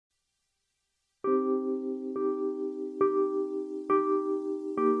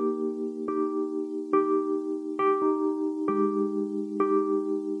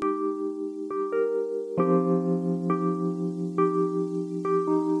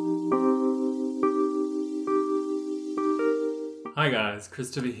Hi guys,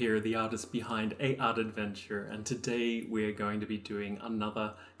 Christopher here, the artist behind aartadventure, and today we're going to be doing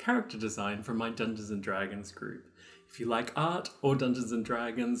another character design from my Dungeons and Dragons group. If you like art or Dungeons and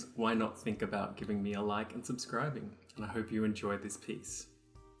Dragons, why not think about giving me a like and subscribing? And I hope you enjoy this piece.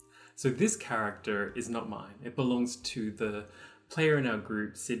 So this character is not mine. It belongs to the player in our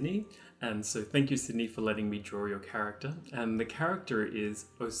group, Sydney, and so thank you, Sydney, for letting me draw your character. And the character is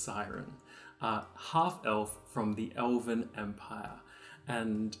Osxiron, a half-elf from the Elven Empire.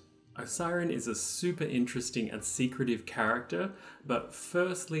 And Osxiron is a super interesting and secretive character, but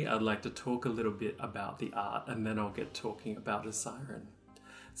firstly I'd like to talk a little bit about the art and then I'll get talking about Osxiron.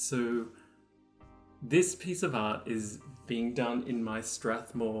 So this piece of art is being done in my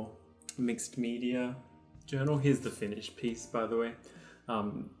Strathmore mixed media journal. Here's the finished piece, by the way.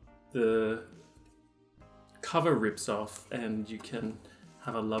 The cover rips off and you can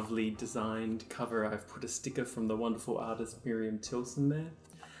have a lovely designed cover. I've put a sticker from the wonderful artist Miriam Tilson there.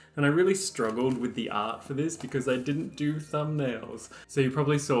 And I really struggled with the art for this because I didn't do thumbnails. So you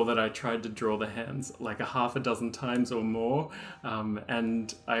probably saw that I tried to draw the hands like a half a dozen times or more.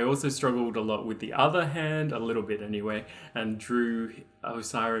 And I also struggled a lot with the other hand, a little bit anyway, and drew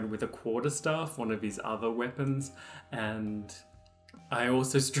Osxiron with a quarterstaff, one of his other weapons. And I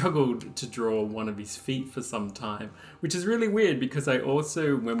also struggled to draw one of his feet for some time, which is really weird because I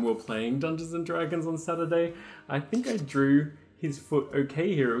also, when we were playing Dungeons and Dragons on Saturday, I think I drew his foot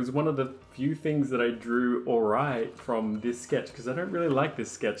okay here. It was one of the few things that I drew alright from this sketch because I don't really like this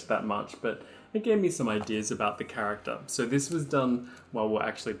sketch that much, but it gave me some ideas about the character. So this was done while we're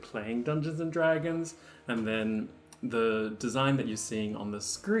actually playing Dungeons and Dragons, and then the design that you're seeing on the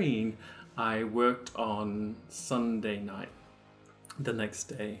screen, I worked on Sunday night, the next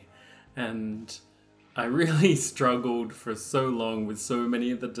day, and I really struggled for so long with so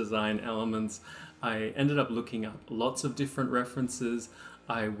many of the design elements. I ended up looking up lots of different references.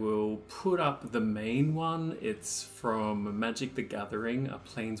 I will put up the main one. It's from Magic the Gathering, a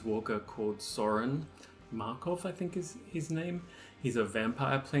planeswalker called Soren Markov, I think is his name. He's a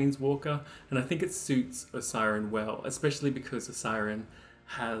vampire planeswalker, and I think it suits Osxiron well, especially because Osxiron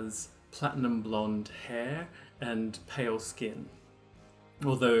has platinum blonde hair and pale skin.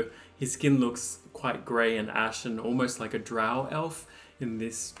 Although his skin looks quite grey and ashen, almost like a drow elf in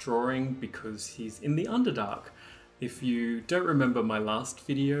this drawing because he's in the Underdark. If you don't remember my last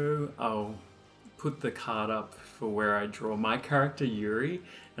video, I'll put the card up for where I draw my character Yuri,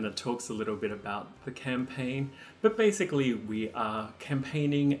 and it talks a little bit about the campaign. But basically we are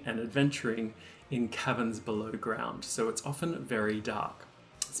campaigning and adventuring in caverns below ground, so it's often very dark,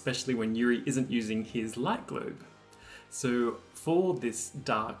 especially when Yuri isn't using his light globe. So for this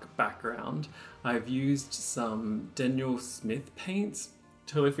dark background, I've used some Daniel Smith paints.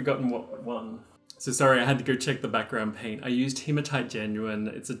 Totally forgotten what one. So sorry, I had to go check the background paint. I used Hematite Genuine.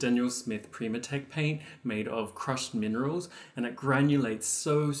 It's a Daniel Smith Primatech paint made of crushed minerals, and it granulates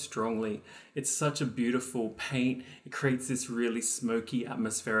so strongly. It's such a beautiful paint. It creates this really smoky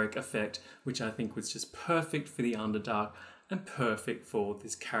atmospheric effect, which I think was just perfect for the Underdark and perfect for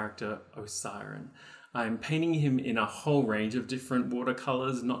this character Osxiron. I'm painting him in a whole range of different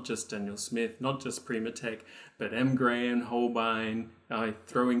watercolours, not just Daniel Smith, not just Primatech, but M. Gray and Holbein. I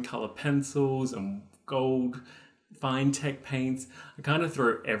throw in colour pencils and gold, fine tech paints. I kind of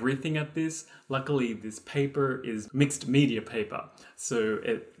throw everything at this. Luckily, this paper is mixed media paper, so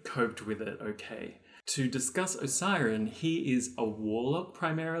it coped with it okay. To discuss Osxiron, he is a warlock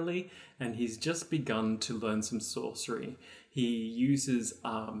primarily, and he's just begun to learn some sorcery. He uses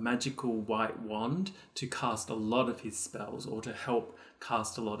a magical white wand to cast a lot of his spells, or to help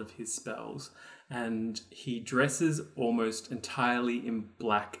cast a lot of his spells. And he dresses almost entirely in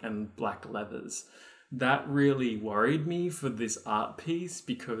black and black leathers. That really worried me for this art piece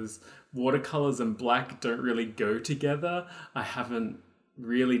because watercolors and black don't really go together. I haven't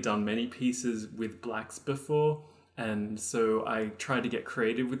really done many pieces with blacks before, and so I tried to get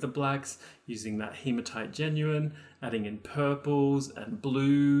creative with the blacks using that Hematite Genuine, adding in purples and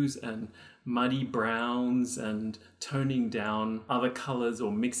blues and muddy browns and toning down other colors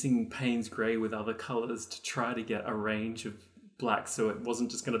or mixing Payne's grey with other colors to try to get a range of blacks so it wasn't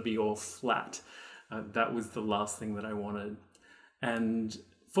just going to be all flat. That was the last thing that I wanted. And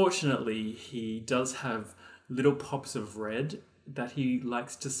fortunately, he does have little pops of red that he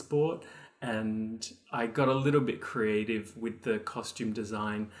likes to sport, and I got a little bit creative with the costume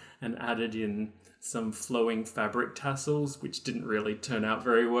design and added in some flowing fabric tassels, which didn't really turn out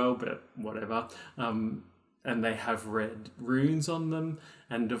very well, but whatever. And they have red runes on them,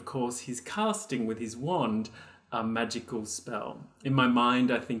 and of course he's casting with his wand a magical spell. In my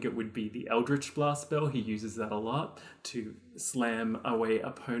mind, I think it would be the Eldritch Blast spell. He uses that a lot to slam away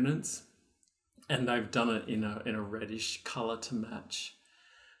opponents. And I've done it in a reddish color to match.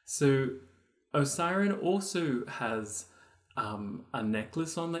 So Osxiron also has a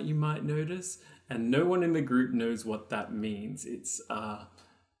necklace on that you might notice, and no one in the group knows what that means. It's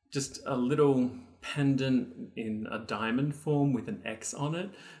just a little pendant in a diamond form with an X on it.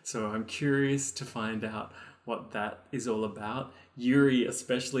 So I'm curious to find out what that is all about. Yuri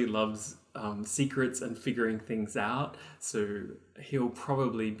especially loves secrets and figuring things out, so he'll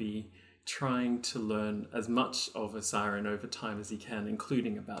probably be trying to learn as much of Osxiron over time as he can,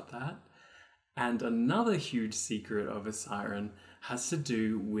 including about that. And another huge secret of Osxiron has to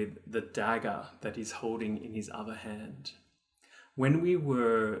do with the dagger that he's holding in his other hand. When we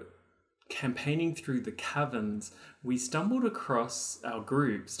were campaigning through the caverns, our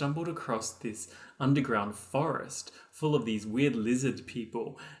group stumbled across this underground forest full of these weird lizard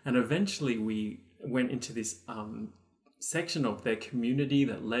people, and eventually we went into this section of their community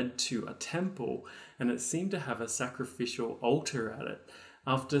that led to a temple, and it seemed to have a sacrificial altar at it.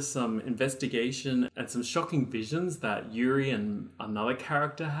 After some investigation and some shocking visions that Yuri and another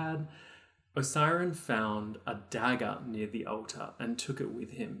character had, Osxiron found a dagger near the altar and took it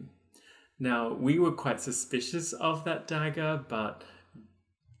with him. Now, we were quite suspicious of that dagger, but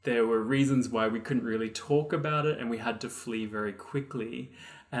there were reasons why we couldn't really talk about it, and we had to flee very quickly.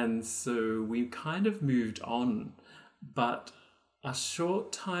 And so we kind of moved on. But a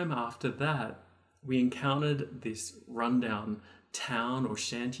short time after that, we encountered this rundown town or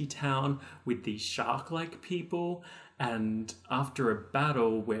shanty town with these shark-like people, and after a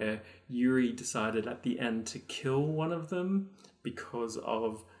battle where Yuri decided at the end to kill one of them because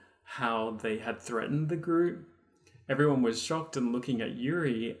of how they had threatened the group, everyone was shocked and looking at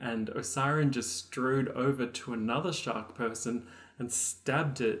Yuri, and Osxiron just strode over to another shark person and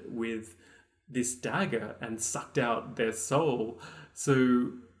stabbed it with this dagger and sucked out their soul.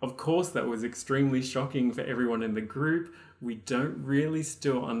 So of course that was extremely shocking for everyone in the group. We don't really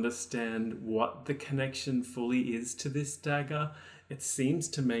still understand what the connection fully is to this dagger. It seems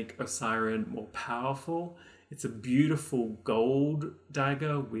to make Osxiron more powerful. It's a beautiful gold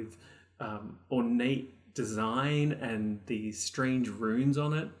dagger with ornate design and these strange runes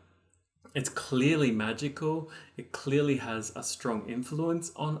on it. It's clearly magical. It clearly has a strong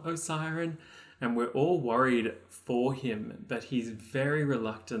influence on Osxiron, and we're all worried for him, but he's very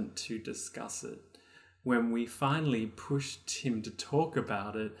reluctant to discuss it. When we finally pushed him to talk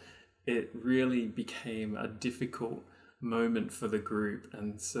about it, it really became a difficult moment for the group,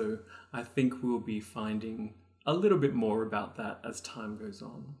 and so I think we'll be finding a little bit more about that as time goes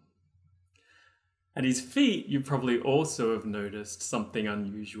on. At his feet, you probably also have noticed something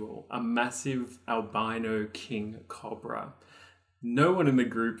unusual, a massive albino King Cobra. No one in the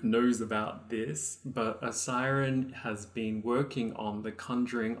group knows about this, but Osxiron has been working on the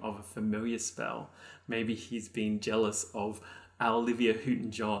conjuring of a familiar spell. Maybe he's been jealous of Olivia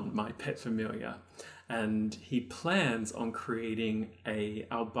Hooten-John, my pet familiar, and he plans on creating a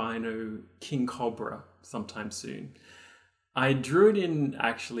albino King Cobra sometime soon. I drew it in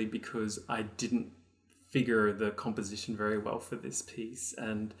actually because I didn't figure the composition very well for this piece,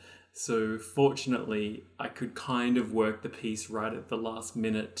 and so fortunately I could kind of work the piece right at the last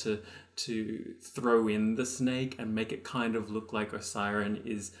minute to throw in the snake and make it kind of look like Osxiron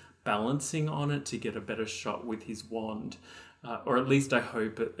is balancing on it to get a better shot with his wand, or at least I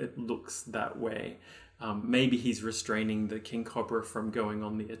hope it looks that way. Maybe he's restraining the King Cobra from going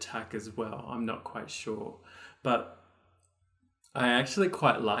on the attack as well. I'm not quite sure, but I actually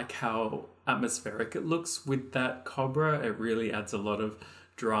quite like how atmospheric it looks with that Cobra. It really adds a lot of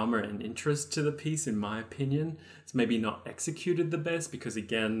drama and interest to the piece, in my opinion. It's maybe not executed the best because,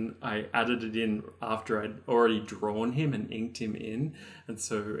 again, I added it in after I'd already drawn him and inked him in, and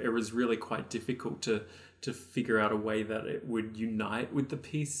so it was really quite difficult to figure out a way that it would unite with the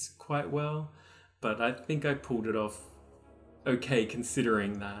piece quite well. But I think I pulled it off okay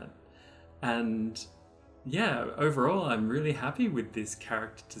considering that. And yeah, overall, I'm really happy with this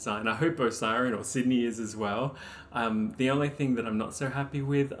character design. I hope Osxiron or Sydney is as well. The only thing that I'm not so happy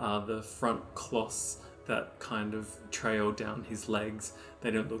with are the front cloths that kind of trail down his legs.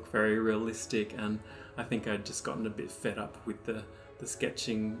 They don't look very realistic, and I think I'd just gotten a bit fed up with the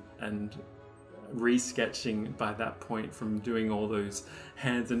sketching and re-sketching by that point from doing all those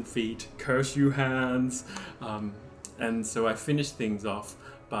hands and feet, curse you hands. And so I finished things off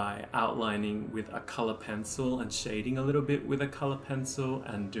by outlining with a color pencil and shading a little bit with a color pencil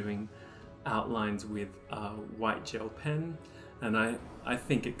and doing outlines with a white gel pen. And I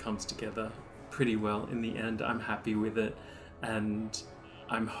think it comes together pretty well in the end. I'm happy with it, and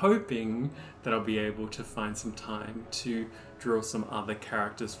I'm hoping that I'll be able to find some time to draw some other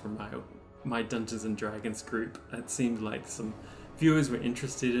characters from my Dungeons and Dragons group. It seemed like some viewers were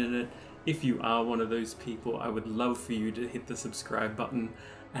interested in it. If you are one of those people, I would love for you to hit the subscribe button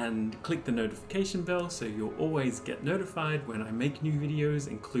and click the notification bell so you'll always get notified when I make new videos,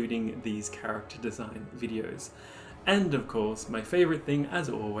 including these character design videos. And of course, my favorite thing, as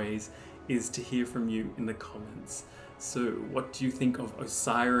always, is to hear from you in the comments. So what do you think of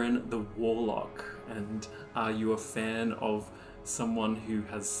Osxiron the Warlock? And are you a fan of someone who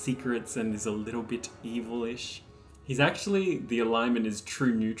has secrets and is a little bit evilish? He's actually, the alignment is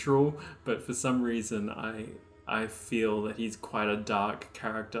true neutral, but for some reason I feel that he's quite a dark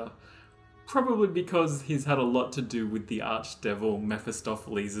character. Probably because he's had a lot to do with the archdevil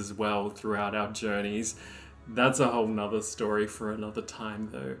Mephistopheles as well throughout our journeys. That's a whole nother story for another time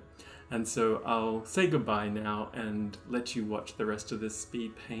though. And so I'll say goodbye now and let you watch the rest of this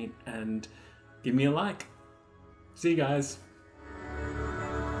speed paint and give me a like. See you guys.